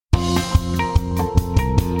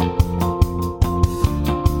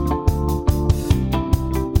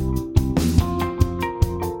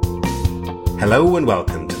Hello and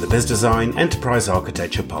welcome to the BizDesign Enterprise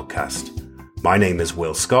Architecture Podcast. My name is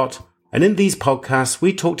Will Scott, and in these podcasts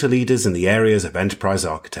we talk to leaders in the areas of enterprise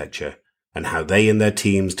architecture and how they and their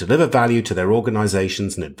teams deliver value to their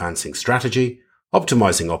organizations in advancing strategy,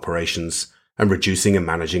 optimizing operations, and reducing and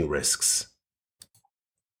managing risks.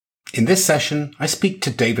 In this session, I speak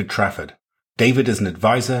to David Trafford. David is an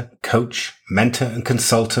advisor, coach, mentor, and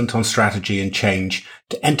consultant on strategy and change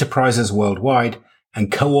to enterprises worldwide and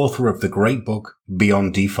co-author of the great book,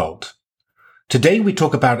 Beyond Default. Today, we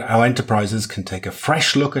talk about how enterprises can take a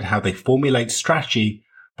fresh look at how they formulate strategy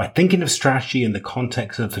by thinking of strategy in the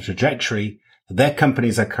context of the trajectory that their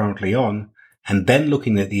companies are currently on, and then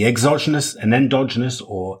looking at the exogenous and endogenous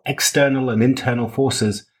or external and internal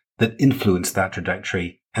forces that influence that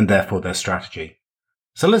trajectory and therefore their strategy.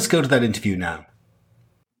 So let's go to that interview now.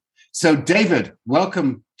 So David,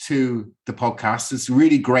 welcome to the podcast. It's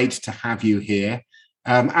really great to have you here.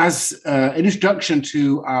 As an introduction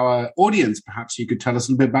to our audience, perhaps you could tell us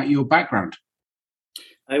a little bit about your background.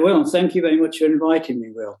 I will. Thank you very much for inviting me,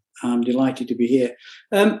 Will. I'm delighted to be here.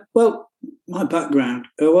 My background,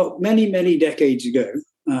 many decades ago,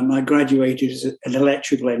 I graduated as an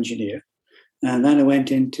electrical engineer, and then I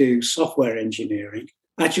went into software engineering.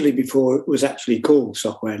 Actually, before it was actually called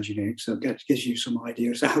software engineering, so that gives you some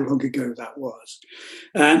idea as to how long ago that was.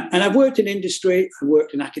 And I've worked in industry, I've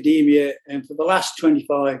worked in academia, and for the last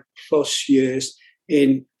 25 plus years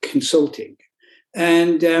in consulting.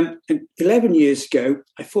 And 11 years ago,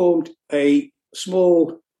 I formed a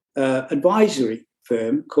small advisory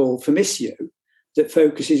firm called Firmissio that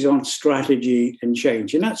focuses on strategy and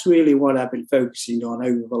change. And that's really what I've been focusing on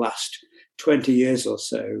over the last 20 years or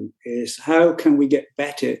so, is how can we get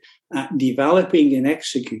better at developing and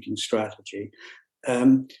executing strategy,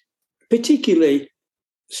 particularly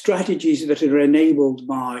strategies that are enabled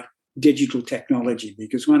by digital technology.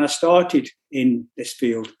 Because when I started in this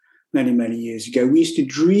field many years ago, we used to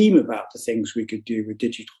dream about the things we could do with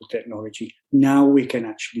digital technology. Now we can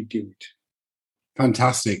actually do it.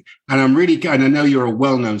 Fantastic. And I know you're a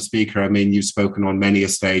well-known speaker. I mean, you've spoken on many a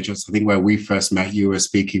stage. I think where we first met, you were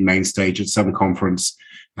speaking main stage at some conference.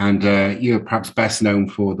 And you're perhaps best known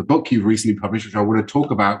for the book you've recently published, which I want to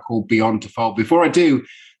talk about, called Beyond Default. Before I do,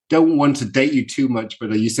 don't want to date you too much,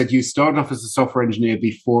 but you said you started off as a software engineer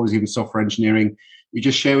before it was even software engineering. You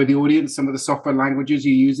just share with the audience some of the software languages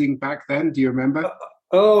you're using back then. Do you remember?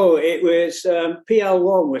 It was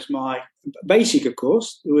PL1 was my basic, of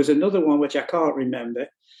course. There was another one which I can't remember,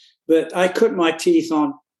 but I cut my teeth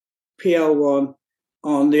on PL1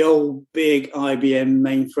 on the old big IBM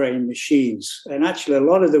mainframe machines. And actually, a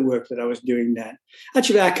lot of the work that I was doing then,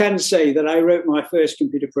 actually, I can say that I wrote my first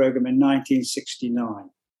computer program in 1969.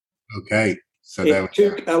 Okay. So it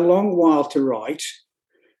took a long while to write,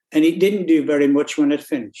 and it didn't do very much when it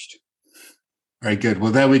finished. Very good.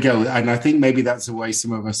 Well, there we go. And I think maybe that's the way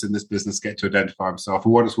some of us in this business get to identify ourselves. For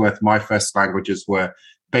what it's worth, my first languages were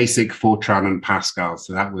BASIC, Fortran, and Pascal.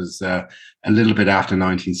 So that was a little bit after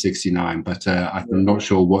 1969. But I'm not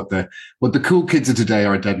sure what the cool kids of today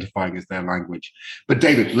are identifying as their language. But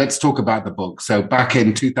David, let's talk about the book. So back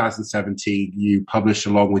in 2017, you published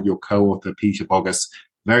along with your co-author, Peter Boggess,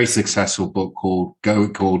 very successful book called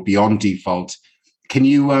Beyond Default. Can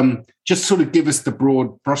you just sort of give us the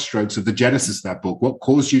broad brushstrokes of the genesis of that book? What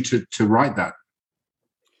caused you to write that?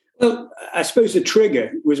 Well, I suppose the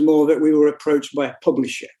trigger was more that we were approached by a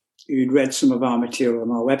publisher who'd read some of our material on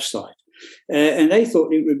our website. And they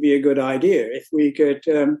thought it would be a good idea if we could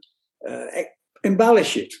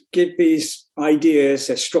embellish it, give these ideas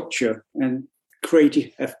a structure and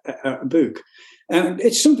create a book. And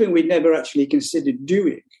it's something we'd never actually considered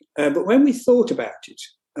doing. But when we thought about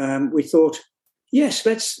it, we thought, yes,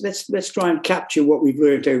 let's try and capture what we've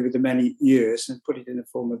learned over the many years and put it in the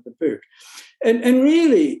form of the book. And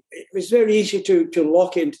really, it was very easy to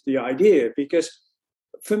lock into the idea, because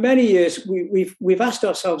for many years we've asked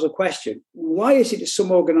ourselves a question: why is it that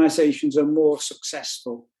some organizations are more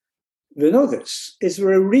successful than others? Is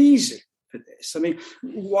there a reason for this? I mean,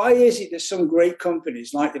 why is it that some great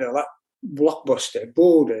companies like Blockbuster,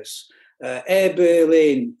 Borders, Air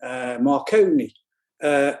Berlin, Marconi,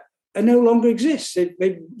 and no longer exists?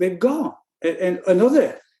 They've gone. And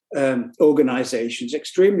other organizations,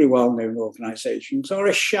 extremely well-known organizations, are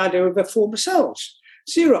a shadow of their former selves.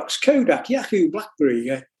 Xerox, Kodak, Yahoo,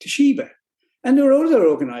 BlackBerry, Toshiba. And there are other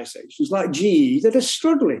organizations like GE that are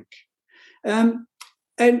struggling. And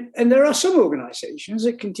there are some organizations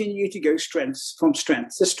that continue to go from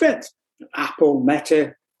strength to strength. Apple, Meta,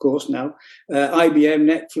 of course, now. IBM,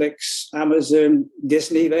 Netflix, Amazon,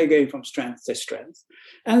 Disney, they're going from strength to strength.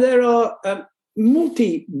 And there are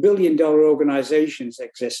multi-billion-dollar organizations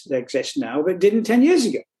exist now, but didn't 10 years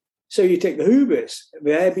ago. So you take the Ubers,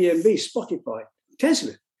 the Airbnb, Spotify,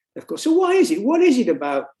 Tesla, of course. So why is it? What is it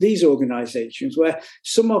about these organizations where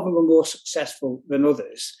some of them are more successful than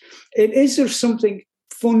others? Is there something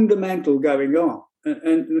fundamental going on?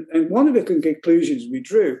 And one of the conclusions we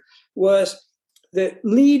drew was that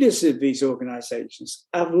leaders of these organizations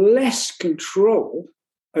have less control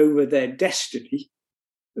over their destiny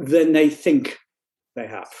than they think they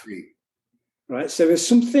have. Right? So there's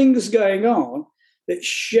some things going on that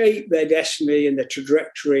shape their destiny and the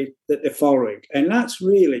trajectory that they're following. And that's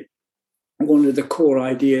really one of the core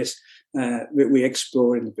ideas that we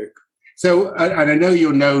explore in the book. So, and I know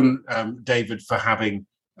you're known, David, for having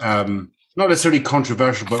not necessarily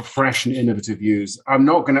controversial, but fresh and innovative views. I'm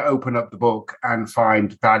not going to open up the book and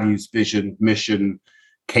find values, vision, mission,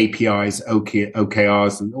 KPIs,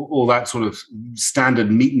 OKRs, and all that sort of standard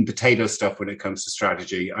meat and potato stuff when it comes to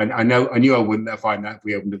strategy. I knew I wouldn't find that if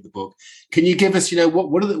we opened up the book. Can you give us,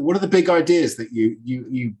 what are the big ideas that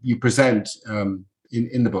you present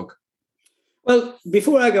in the book? Well,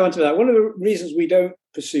 before I go on to that, one of the reasons we don't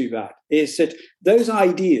pursue that is that those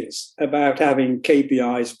ideas about having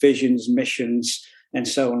KPIs, visions, missions, and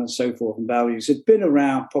so on and so forth, and values have been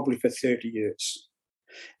around probably for 30 years.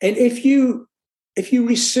 And if you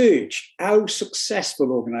research how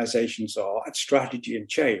successful organizations are at strategy and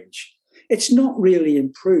change, it's not really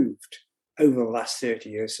improved over the last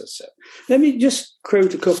 30 years or so. Let me just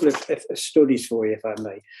quote a couple of studies for you, if I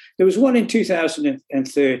may. There was one in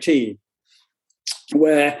 2013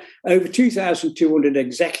 where over 2,200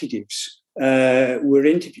 executives were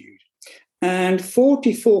interviewed, and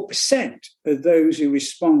 44% of those who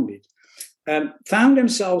responded found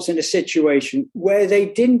themselves in a situation where they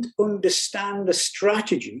didn't understand the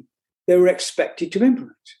strategy they were expected to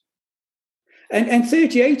implement. And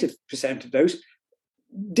 38% of those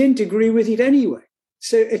didn't agree with it anyway.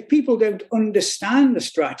 So if people don't understand the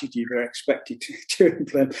strategy they're expected to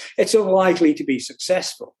implement, it's unlikely to be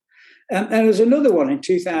successful. And there's another one in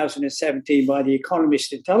 2017 by the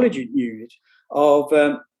Economist Intelligence Unit of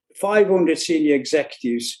 500 senior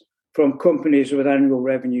executives from companies with annual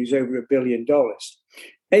revenues over $1 billion.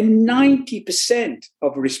 And 90%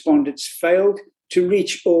 of respondents failed to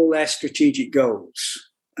reach all their strategic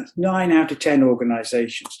goals. That's 9 out of 10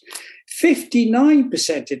 organizations.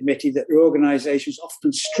 59% admitted that their organizations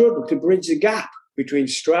often struggle to bridge the gap between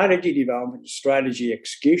strategy development and strategy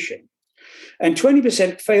execution. And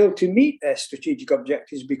 20% failed to meet their strategic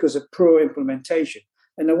objectives because of poor implementation.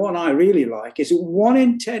 And the one I really like is that 1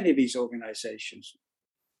 in 10 of these organizations,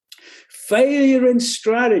 failure in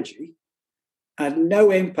strategy had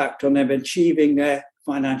no impact on them achieving their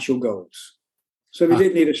financial goals. So they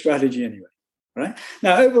didn't need a strategy anyway. Right?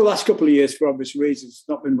 Now, over the last couple of years, for obvious reasons,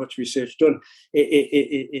 not been much research done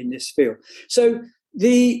in this field. So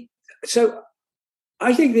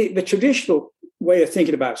I think the traditional way of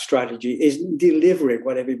thinking about strategy is delivering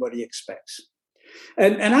what everybody expects.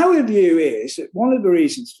 And our view is that one of the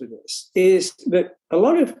reasons for this is that a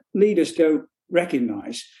lot of leaders don't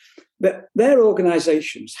recognize that their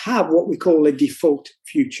organizations have what we call a default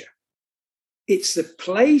future. It's the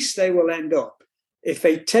place they will end up if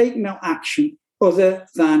they take no action other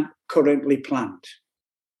than currently planned.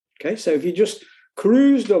 Okay, so if you just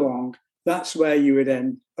cruised along, that's where you would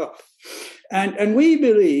end up. And we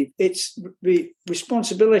believe it's the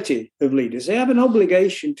responsibility of leaders. They have an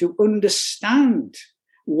obligation to understand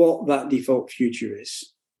what that default future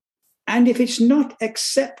is. And if it's not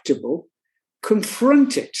acceptable,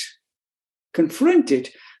 confront it. Confront it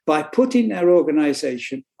by putting their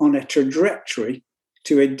organization on a trajectory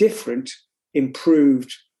to a different,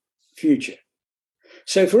 improved future.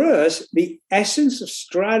 So for us, the essence of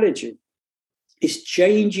strategy is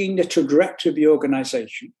changing the trajectory of the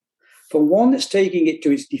organization from one that's taking it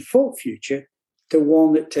to its default future to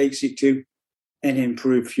one that takes it to an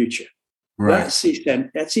improved future. Right. That's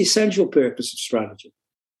the essential purpose of strategy.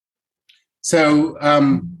 So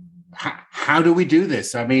how do we do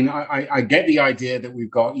this? I mean, I get the idea that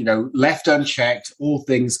we've got, left unchecked, all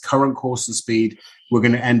things current course and speed, we're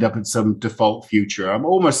going to end up in some default future. I'm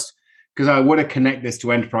almost, because I want to connect this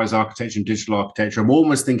to enterprise architecture and digital architecture, I'm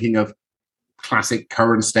almost thinking of classic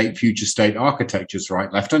current state, future state architectures,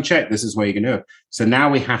 right? Left unchecked, this is where you're going to go. So now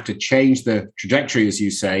we have to change the trajectory, as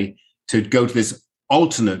you say, to go to this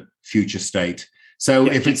alternate future state. So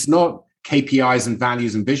if it's not KPIs and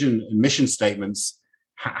values and vision and mission statements,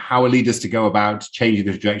 how are leaders to go about changing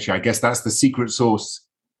the trajectory? I guess that's the secret sauce.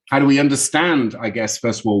 How do we understand, I guess,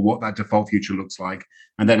 first of all, what that default future looks like?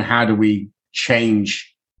 And then how do we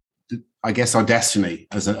change, I guess, our destiny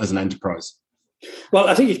as an enterprise? Well,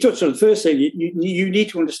 I think you've touched on the first thing. You need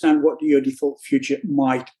to understand what your default future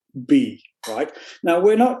might be, right? Now,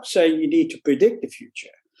 we're not saying you need to predict the future,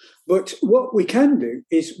 but what we can do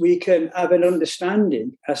is we can have an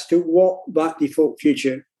understanding as to what that default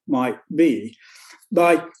future might be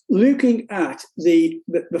by looking at the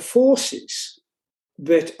forces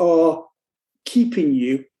that are keeping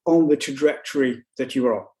you on the trajectory that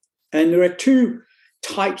you're on. And there are two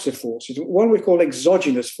types of forces. One we call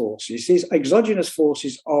exogenous forces. These exogenous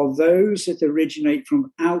forces are those that originate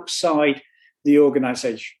from outside the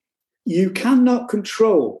organization. You cannot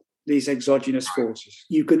control these exogenous forces.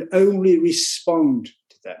 You can only respond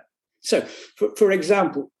to them. So, for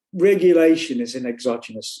example, regulation is an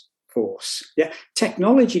exogenous force. Yeah,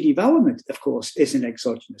 technology development, of course, is an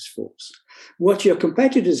exogenous force. What your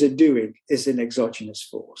competitors are doing is an exogenous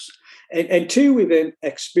force. And two we've been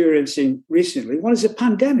experiencing recently. One is a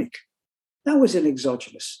pandemic. That was an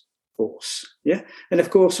exogenous force. Yeah, and of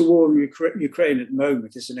course, the war in Ukraine at the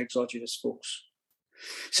moment is an exogenous force.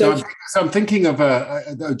 So I'm thinking of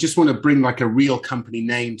I just want to bring like a real company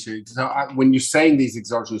name to. So when you're saying these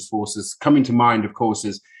exogenous forces, coming to mind, of course,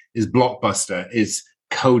 is Blockbuster, is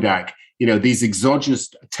Kodak. You know, these exogenous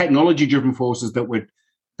technology-driven forces that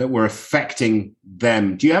were affecting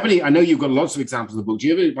them. Do you have any? I know you've got lots of examples in the book. Do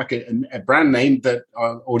you have like a brand name that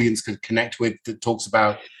our audience could connect with that talks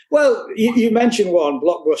about? Well, you mentioned one,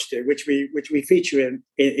 Blockbuster, which we feature in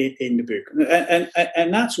the book,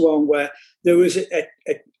 and that's one where there was an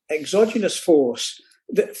exogenous force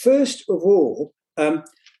that, first of all,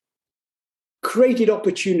 created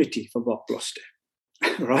opportunity for Blockbuster,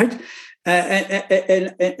 right?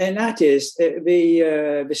 And that is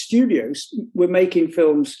the studios were making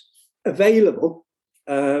films available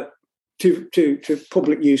to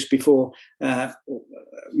public use before,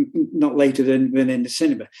 not later than in the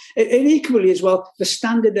cinema. And equally as well, the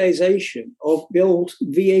standardization of the old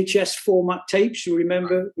VHS format tapes. You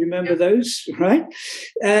remember those, right?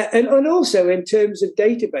 And also in terms of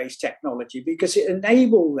database technology, because it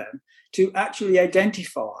enabled them to actually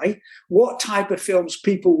identify what type of films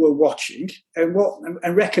people were watching and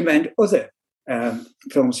recommend other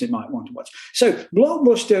films they might want to watch. So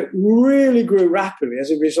Blockbuster really grew rapidly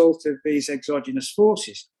as a result of these exogenous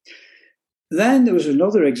forces. Then there was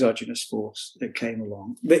another exogenous force that came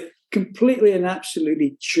along that completely and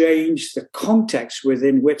absolutely changed the context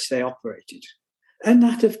within which they operated. And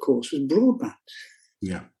that, of course, was broadband.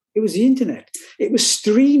 Yeah. It was the internet. It was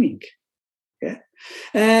streaming. Yeah.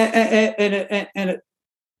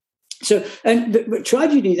 So the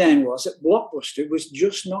tragedy then was that Blockbuster was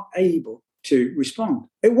just not able to respond.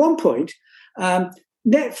 At one point,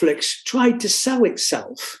 Netflix tried to sell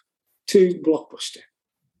itself to Blockbuster.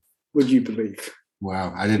 Would you believe?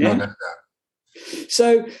 Wow, I did not know that.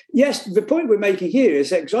 So, yes, the point we're making here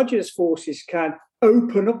is exogenous forces can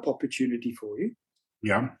open up opportunity for you.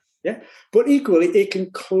 Yeah. Yeah. But equally, it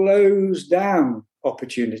can close down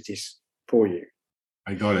opportunities for you.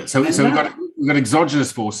 I got it. So we've got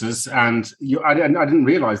exogenous forces, and I didn't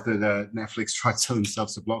realize that Netflix tried selling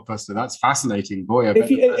themselves to Blockbuster. That's fascinating, boy.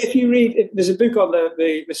 If you read, there's a book on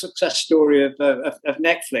the success story of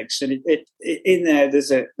Netflix, and it in there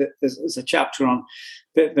there's a chapter on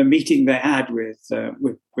the meeting they had with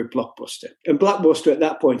Blockbuster, and Blockbuster at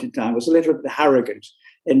that point in time was a little bit arrogant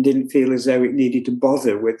and didn't feel as though it needed to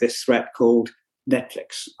bother with this threat called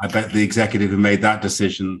Netflix. I bet the executive who made that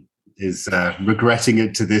decision is regretting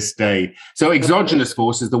it to this day. So exogenous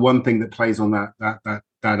force is the one thing that plays on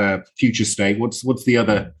that future state. What's the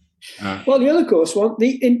other? Well, the other, of course,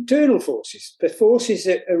 the internal forces, the forces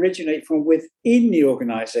that originate from within the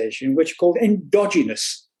organization, which are called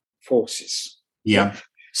endogenous forces. Yeah.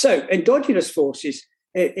 So endogenous forces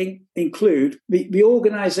include the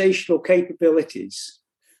organizational capabilities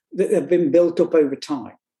that have been built up over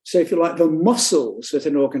time. So if you like, the muscles that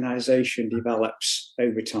an organization develops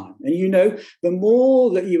over time. And the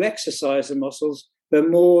more that you exercise the muscles, the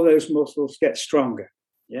more those muscles get stronger.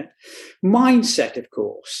 Yeah. Mindset, of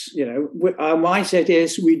course, our mindset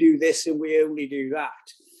is we do this and we only do that.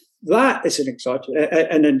 That is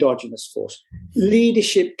an endogenous force.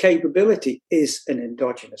 Leadership capability is an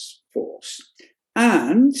endogenous force.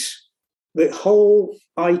 And the whole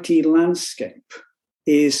IT landscape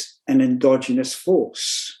is an endogenous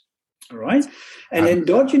force. All right. And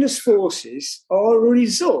endogenous forces are a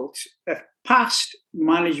result of past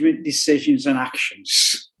management decisions and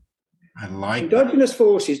actions. I like endogenous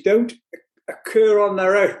forces don't occur on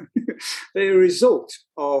their own. They're a result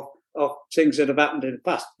of things that have happened in the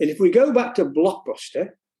past. And if we go back to Blockbuster,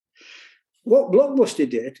 what Blockbuster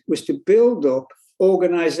did was to build up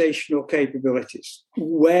organizational capabilities,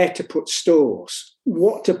 where to put stores,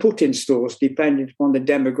 what to put in stores, depending upon the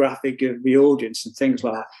demographic of the audience and things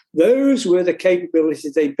like that. Those were the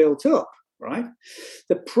capabilities they built up, right?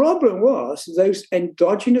 The problem was those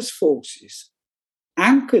endogenous forces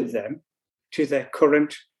anchored them to their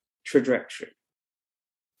current trajectory.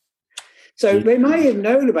 So they may have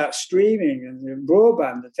known about streaming and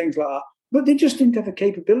broadband and things like that, but they just didn't have the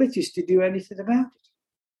capabilities to do anything about it.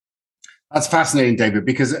 That's fascinating, David,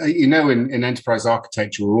 because, in enterprise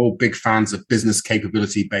architecture, we're all big fans of business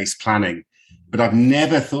capability-based planning. But I've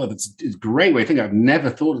never thought, it's a great way to think, I've never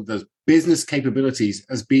thought of those business capabilities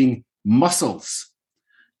as being muscles.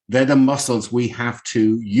 They're the muscles we have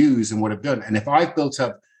to use and what I've done. And if I've built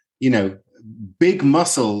up, big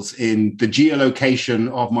muscles in the geolocation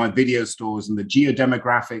of my video stores and the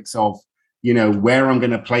geodemographics of, where I'm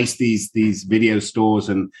going to place these video stores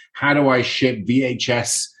and how do I ship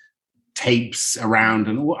VHS tapes around,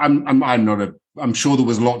 and I'm sure there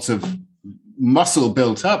was lots of muscle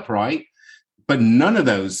built up, right? But none of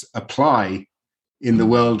those apply in the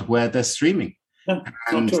world where they're streaming. No,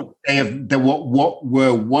 and they're what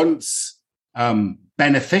were once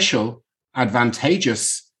beneficial,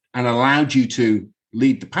 advantageous, and allowed you to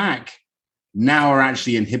lead the pack, now are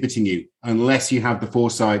actually inhibiting you unless you have the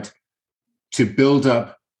foresight to build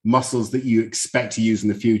up muscles that you expect to use in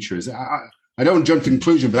the future. I don't want to jump to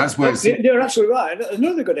conclusion, but that's where it's... You're absolutely right.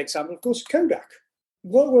 Another good example, of course, Kodak.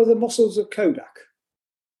 What were the muscles of Kodak?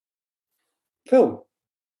 Film.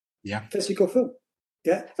 Yeah. Physical film.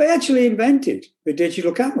 Yeah. They actually invented the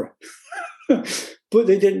digital camera, but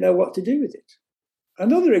they didn't know what to do with it.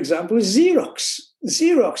 Another example is Xerox.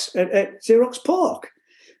 Xerox at Xerox PARC.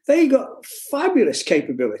 They got fabulous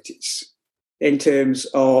capabilities in terms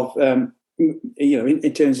of,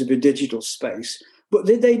 in terms of the digital space. But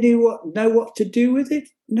did they know what to do with it?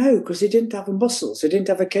 No, because they didn't have the muscles. They didn't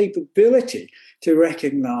have a capability to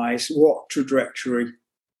recognize what trajectory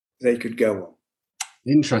they could go on.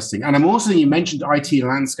 Interesting. And I'm also, you mentioned IT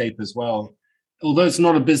landscape as well. Although it's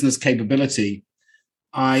not a business capability,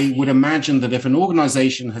 I would imagine that if an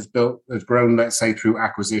organization has grown, let's say, through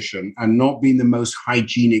acquisition and not been the most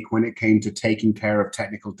hygienic when it came to taking care of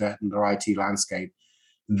technical debt in their IT landscape,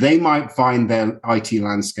 they might find their IT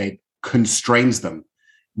landscape constrains them.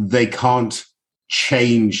 They can't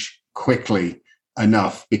change quickly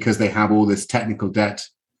enough because they have all this technical debt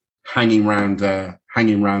hanging around their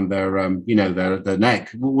neck.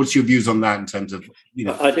 What's your views on that in terms of,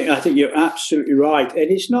 I think you're absolutely right. And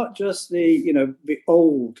it's not just the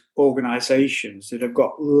old organizations that have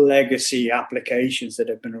got legacy applications that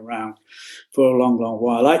have been around for a long, long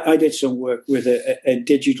while. I did some work with a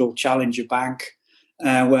digital challenger bank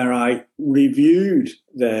where I reviewed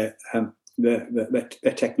their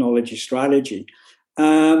technology strategy.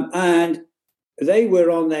 And they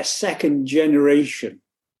were on their second generation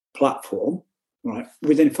platform. Right.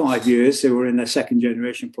 Within 5 years, they were in their second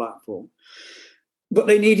generation platform. But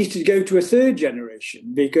they needed to go to a third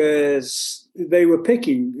generation because they were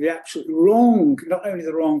picking the absolutely wrong, not only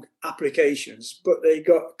the wrong applications, but they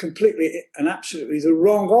got completely and absolutely the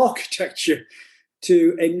wrong architecture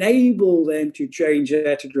to enable them to change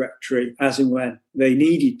their trajectory as and when they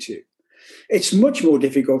needed to. It's much more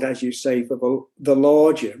difficult, as you say, for the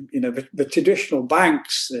larger, the traditional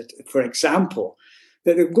banks that, for example,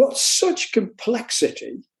 that have got such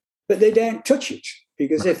complexity that they don't touch it,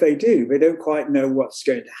 because if they do, they don't quite know what's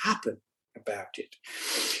going to happen about it.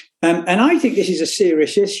 And I think this is a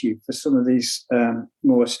serious issue for some of these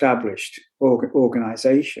more established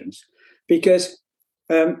organizations, because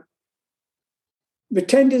the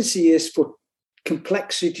tendency is for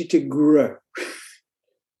complexity to grow.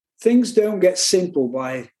 Things don't get simple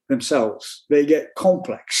by themselves. They get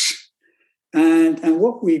complex. And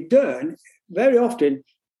what we've done very often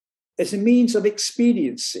as a means of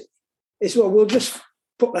expediency is, well, we'll just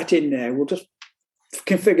put that in there. We'll just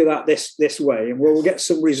configure that this way, and we'll get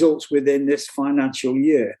some results within this financial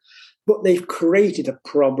year. But they've created a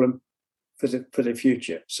problem for the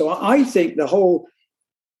future. So I think the whole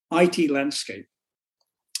IT landscape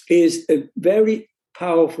is a very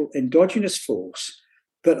powerful endogenous force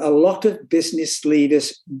that a lot of business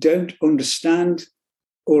leaders don't understand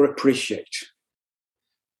or appreciate.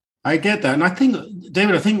 I get that. And I think,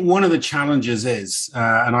 David, one of the challenges is,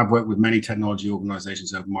 and I've worked with many technology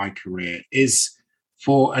organizations over my career, is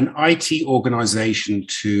for an IT organization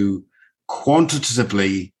to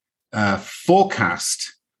quantitatively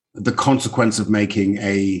forecast the consequence of making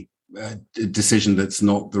a decision that's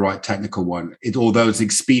not the right technical one. Although it's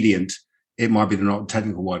expedient, it might be the not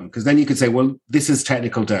technical one. Because then you could say, well, this is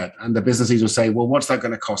technical debt. And the business leader will say, well, what's that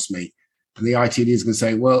going to cost me? And the IT leader is going to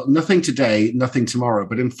say, well, nothing today, nothing tomorrow,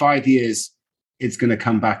 but in 5 years, it's going to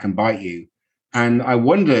come back and bite you. And I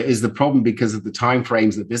wonder, is the problem because of the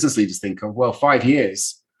timeframes that business leaders think of? Well, 5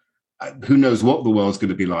 years, who knows what the world's going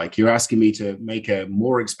to be like? You're asking me to make a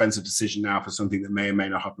more expensive decision now for something that may or may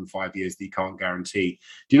not happen in 5 years that you can't guarantee.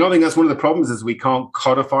 Do you not think that's one of the problems is we can't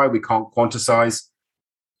codify, we can't quantize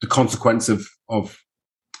the consequence of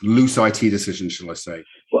loose IT decisions, shall I say?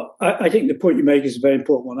 Well, I think the point you make is a very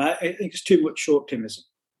important one. I think it's too much short-termism,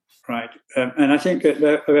 right? And I think that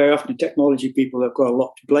very often technology people have got a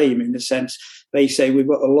lot to blame in the sense they say we've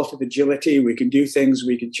got a lot of agility, we can do things,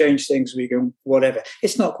 we can change things, we can whatever.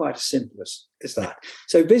 It's not quite as simple as that.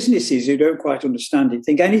 So businesses who don't quite understand it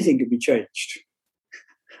think anything can be changed.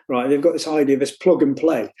 Right, they've got this idea of this plug and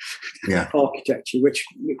play architecture, which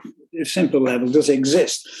at a simple level does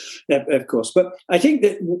exist, of course. But I think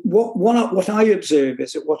that what I observe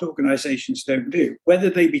is that what organisations don't do, whether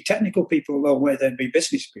they be technical people or whether they be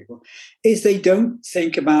business people, is they don't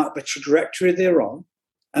think about the trajectory they're on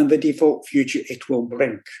and the default future it will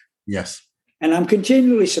bring. Yes. And I'm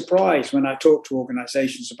continually surprised when I talk to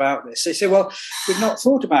organisations about this. They say, well, we've not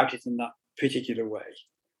thought about it in that particular way.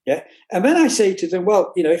 Yeah. And then I say to them,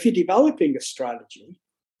 well, if you're developing a strategy,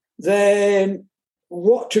 then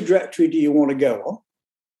what trajectory do you want to go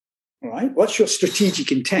on? Right? What's your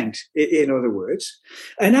strategic intent, in other words?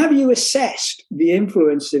 And have you assessed the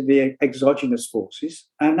influence of the exogenous forces?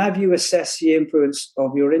 And have you assessed the influence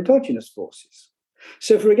of your endogenous forces?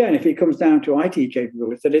 So, if it comes down to IT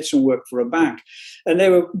capability, I did some work for a bank, and they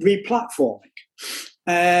were replatforming.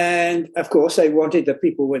 And, of course, they wanted the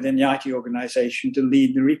people within the IT organization to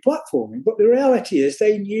lead the replatforming. But the reality is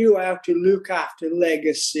they knew how to look after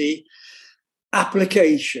legacy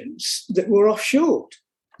applications that were offshored.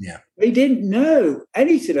 Yeah. They didn't know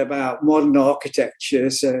anything about modern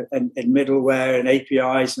architectures and middleware and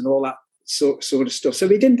APIs and all that sort of stuff. So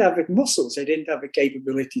they didn't have the muscles. They didn't have the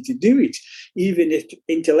capability to do it, even if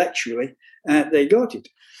intellectually they got it.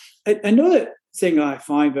 Another thing I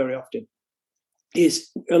find very often is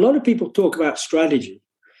a lot of people talk about strategy,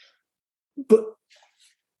 but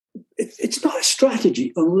it's not a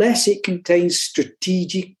strategy unless it contains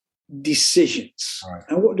strategic decisions. Right.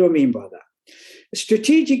 And what do I mean by that? A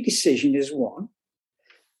strategic decision is one,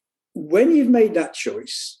 when you've made that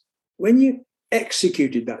choice, when you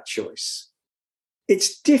executed that choice,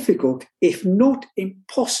 it's difficult, if not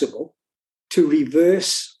impossible, to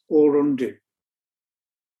reverse or undo.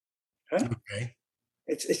 Okay.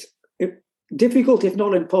 It's difficult, if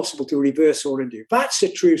not impossible, to reverse or undo. That's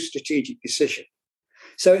a true strategic decision.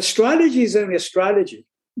 So a strategy is only a strategy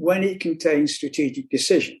when it contains strategic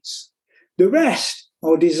decisions. The rest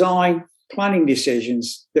are design planning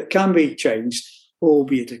decisions that can be changed,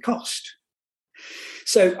 albeit at a cost.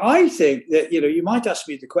 So I think that, you might ask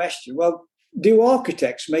me the question, well, do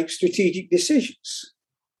architects make strategic decisions?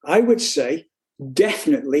 I would say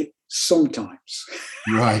definitely sometimes.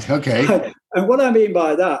 Right, okay. And what I mean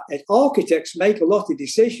by that is architects make a lot of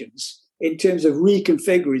decisions in terms of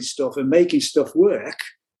reconfiguring stuff and making stuff work,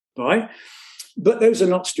 right? But those are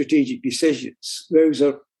not strategic decisions. Those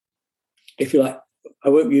are, if you like, I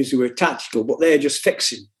won't use the word tactical, but they're just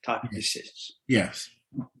fixing type of decisions. Yes.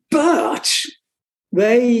 But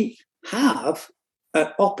they have an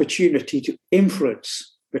opportunity to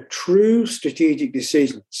influence the true strategic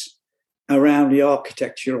decisions around the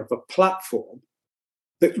architecture of a platform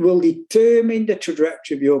that will determine the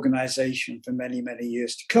trajectory of the organization for many, many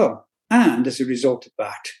years to come. And as a result of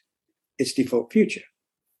that, its default future.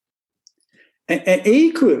 And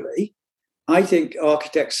equally, I think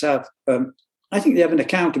architects have, I think they have an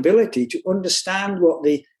accountability to understand what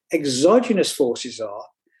the exogenous forces are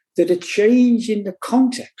that are changing the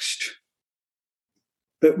context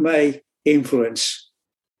that may influence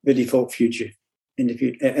the default future in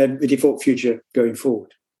the default future going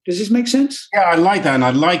forward. Does this make sense? Yeah, I like that. And I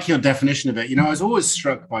like your definition of it. I was always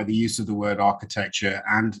struck by the use of the word architecture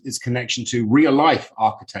and its connection to real life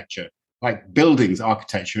architecture, like buildings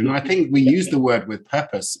architecture. And I think we use the word with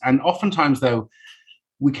purpose. And oftentimes, though,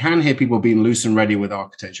 we can hear people being loose and ready with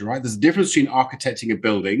architecture, right? There's a difference between architecting a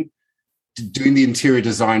building, doing the interior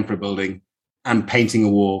design for a building, and painting a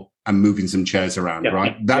wall and moving some chairs around,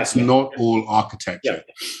 right? That's not all architecture.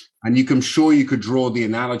 And I'm sure you could draw the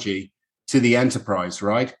analogy to the enterprise,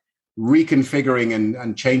 right? Reconfiguring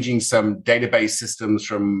and changing some database systems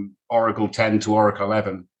from Oracle 10 to Oracle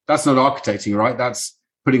 11. That's not architecting, right? That's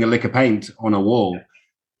putting a lick of paint on a wall.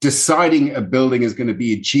 Deciding a building is going to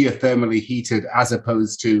be geothermally heated as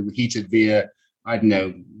opposed to heated via,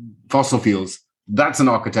 fossil fuels. That's an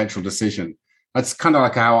architectural decision. That's kind of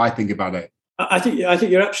like how I think about it. I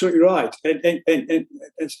think you're absolutely right, and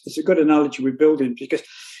it's a good analogy with building, because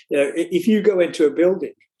if you go into a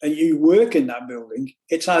building and you work in that building,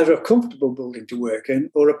 it's either a comfortable building to work in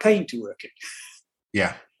or a pain to work in.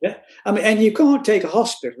 Yeah. Yeah. I mean, and you can't take a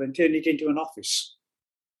hospital and turn it into an office.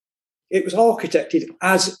 It was architected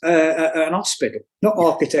as an hospital, not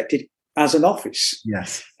architected as an office.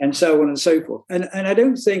 Yes. And so on and so forth. And I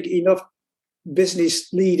don't think enough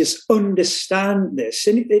business leaders understand this.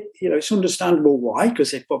 And it's understandable why,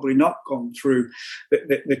 because they've probably not gone through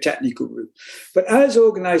the technical route. But as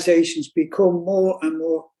organizations become more and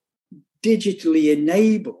more digitally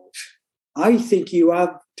enabled, I think you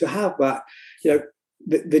have to have that,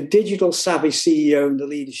 the digital savvy CEO and the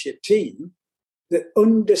leadership team that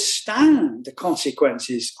understand the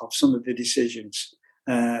consequences of some of the decisions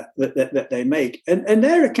that they make. And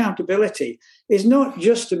their accountability is not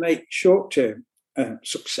just to make short-term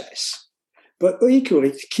success, but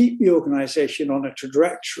equally to keep the organization on a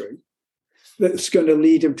trajectory that's going to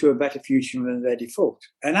lead them to a better future than their default.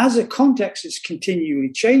 And as the context is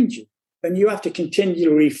continually changing, then you have to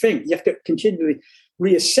continually rethink. You have to continually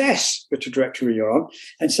reassess the trajectory you're on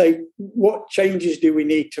and say, what changes do we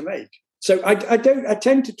need to make? So I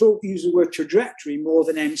tend to use the word trajectory more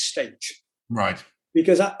than end state. Right.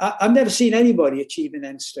 Because I've never seen anybody achieve an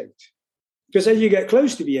end state. Because as you get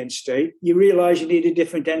close to the end state, you realize you need a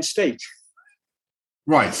different end state.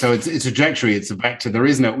 Right. So it's a trajectory. It's a vector. There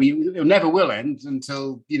is no, it never will end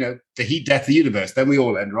until, the heat, death of the universe. Then we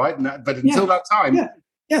all end, right? But until that time,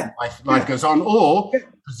 life goes on. Or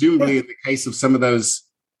presumably in the case of some of those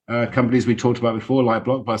companies we talked about before, like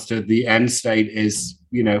Blockbuster, the end state is,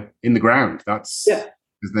 in the ground. That's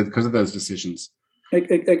because of those decisions.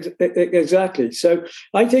 Exactly. So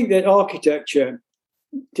I think that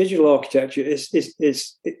digital architecture is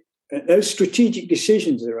those strategic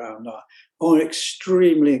decisions around that are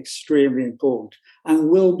extremely, extremely important and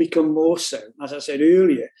will become more so. As I said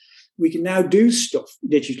earlier, we can now do stuff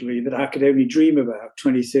digitally that I could only dream about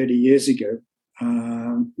 20, 30 years ago,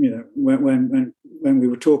 when we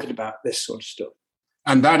were talking about this sort of stuff.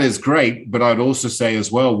 And that is great. But I'd also say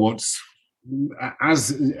as well, with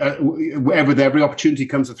every opportunity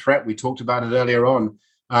comes a threat. We talked about it earlier on.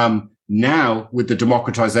 Now, with the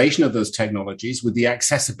democratization of those technologies, with the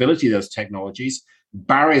accessibility of those technologies,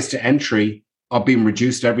 barriers to entry are being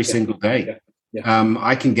reduced every single day.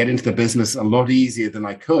 I can get into the business a lot easier than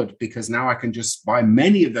I could because now I can just buy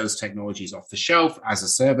many of those technologies off the shelf as a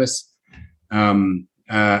service.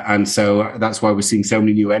 And so that's why we're seeing so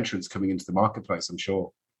many new entrants coming into the marketplace, I'm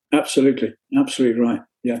sure. Absolutely right.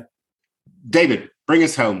 Yeah. David, bring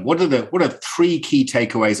us home. What are three key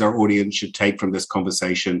takeaways our audience should take from this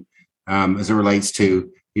conversation as it relates to,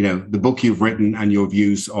 the book you've written and your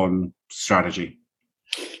views on strategy?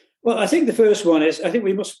 Well, I think the first one is, I think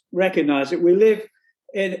we must recognize that we live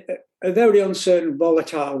in a very uncertain,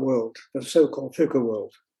 volatile world, the so-called VUCA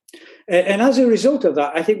world. And as a result of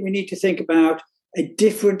that, I think we need to think about a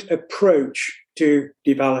different approach to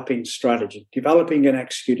developing and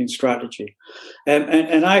executing strategy.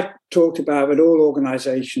 And I talked about that all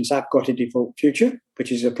organizations have got a default future,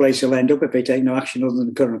 which is a place they'll end up if they take no action other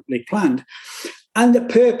than currently planned. And the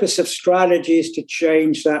purpose of strategy is to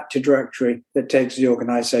change that trajectory that takes the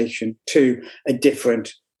organization to a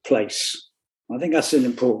different place. I think that's an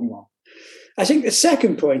important one. I think the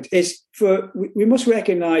second point is we must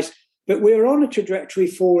recognize that we're on a trajectory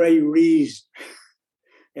for a reason.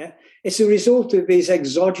 Yeah, it's a result of these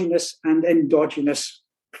exogenous and endogenous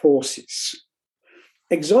forces.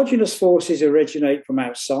 Exogenous forces originate from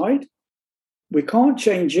outside. We can't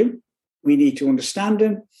change them. We need to understand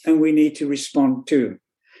them and we need to respond to them.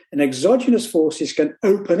 And exogenous forces can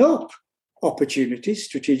open up opportunities,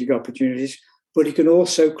 strategic opportunities, but it can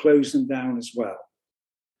also close them down as well.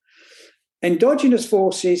 Endogenous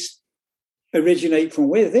forces originate from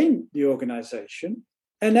within the organization,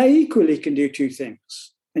 and they equally can do two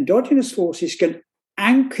things. Endogenous forces can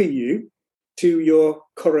anchor you to your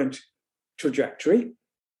current trajectory,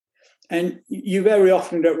 and you very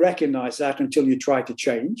often don't recognize that until you try to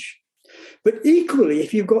change. But equally,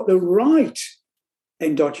 if you've got the right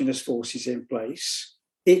endogenous forces in place,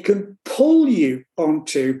 it can pull you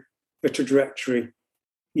onto the trajectory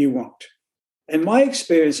you want. And my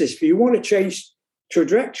experience is if you want to change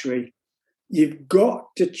trajectory, you've got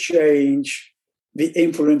to change the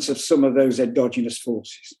influence of some of those endogenous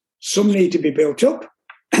forces. Some need to be built up,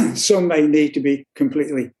 some may need to be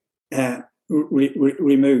completely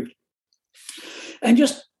removed. And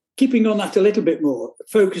just keeping on that a little bit more,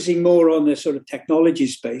 focusing more on the sort of technology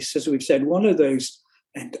space, as we've said, one of those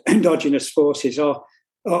endogenous forces are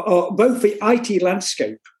both the IT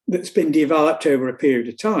landscape that's been developed over a period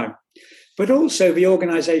of time, but also the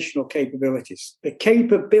organizational capabilities, the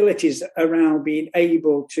capabilities around being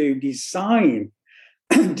able to design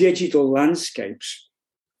digital landscapes,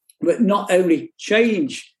 but not only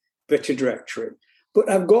change the trajectory, but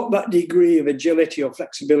I've got that degree of agility or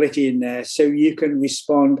flexibility in there so you can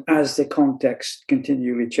respond as the context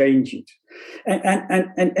continually changes.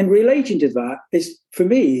 And relating to that is, for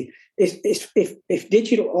me, if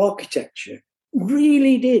digital architecture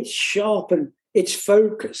really did sharpen its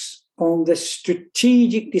focus on the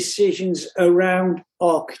strategic decisions around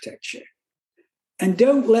architecture, and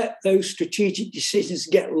don't let those strategic decisions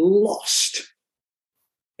get lost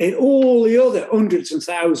in all the other hundreds and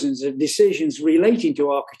thousands of decisions relating to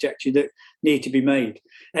architecture that need to be made.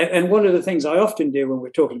 And one of the things I often do when we're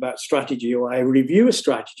talking about strategy, or I review a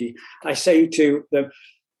strategy, I say to them,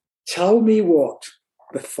 tell me what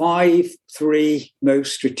the 3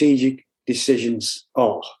 most strategic decisions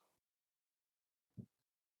are.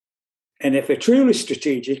 And if they're truly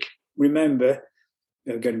strategic, remember,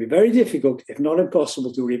 they're going to be very difficult, if not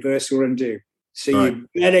impossible, to reverse or undo. So right.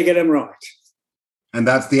 You better get them right. And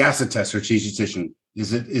that's the acid test strategic decision.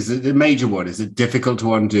 Is it a major one? Is it difficult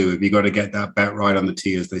to undo? Have you got to get that bet right on the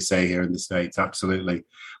tee, as they say here in the States? Absolutely.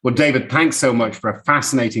 Well, David, thanks so much for a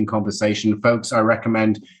fascinating conversation. Folks, I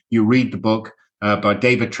recommend you read the book by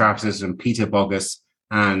David Trapezus and Peter Bogus.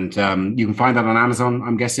 And you can find that on Amazon,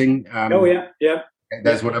 I'm guessing. Yeah.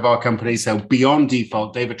 There's one of our companies. So Beyond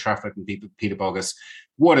Default, David Trapezus and Peter Bogus.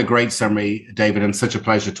 What a great summary, David, and such a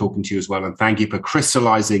pleasure talking to you as well. And thank you for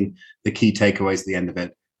crystallizing the key takeaways at the end of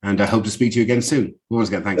it. And I hope to speak to you again soon. Once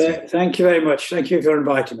again, thanks. Thank you very much. Thank you for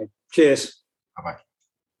inviting me. Cheers. Bye-bye.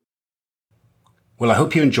 Well, I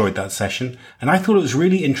hope you enjoyed that session. And I thought it was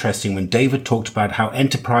really interesting when David talked about how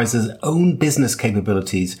enterprises' own business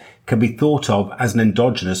capabilities can be thought of as an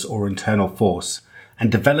endogenous or internal force.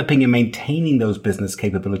 And developing and maintaining those business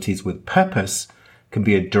capabilities with purpose can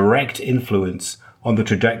be a direct influence on the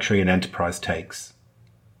trajectory an enterprise takes.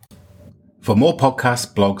 For more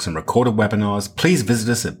podcasts, blogs, and recorded webinars, please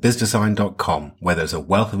visit us at bizdesign.com, where there's a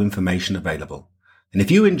wealth of information available. And if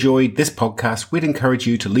you enjoyed this podcast, we'd encourage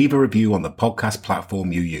you to leave a review on the podcast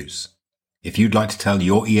platform you use. If you'd like to tell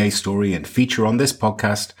your EA story and feature on this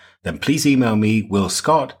podcast, then please email me, Will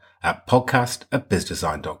Scott, at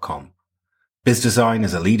podcast@bizdesign.com. BizDesign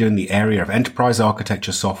is a leader in the area of enterprise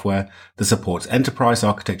architecture software that supports enterprise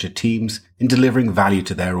architecture teams in delivering value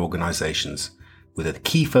to their organizations, with a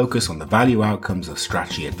key focus on the value outcomes of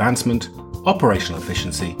strategy advancement, operational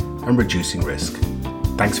efficiency, and reducing risk.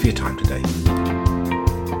 Thanks for your time today.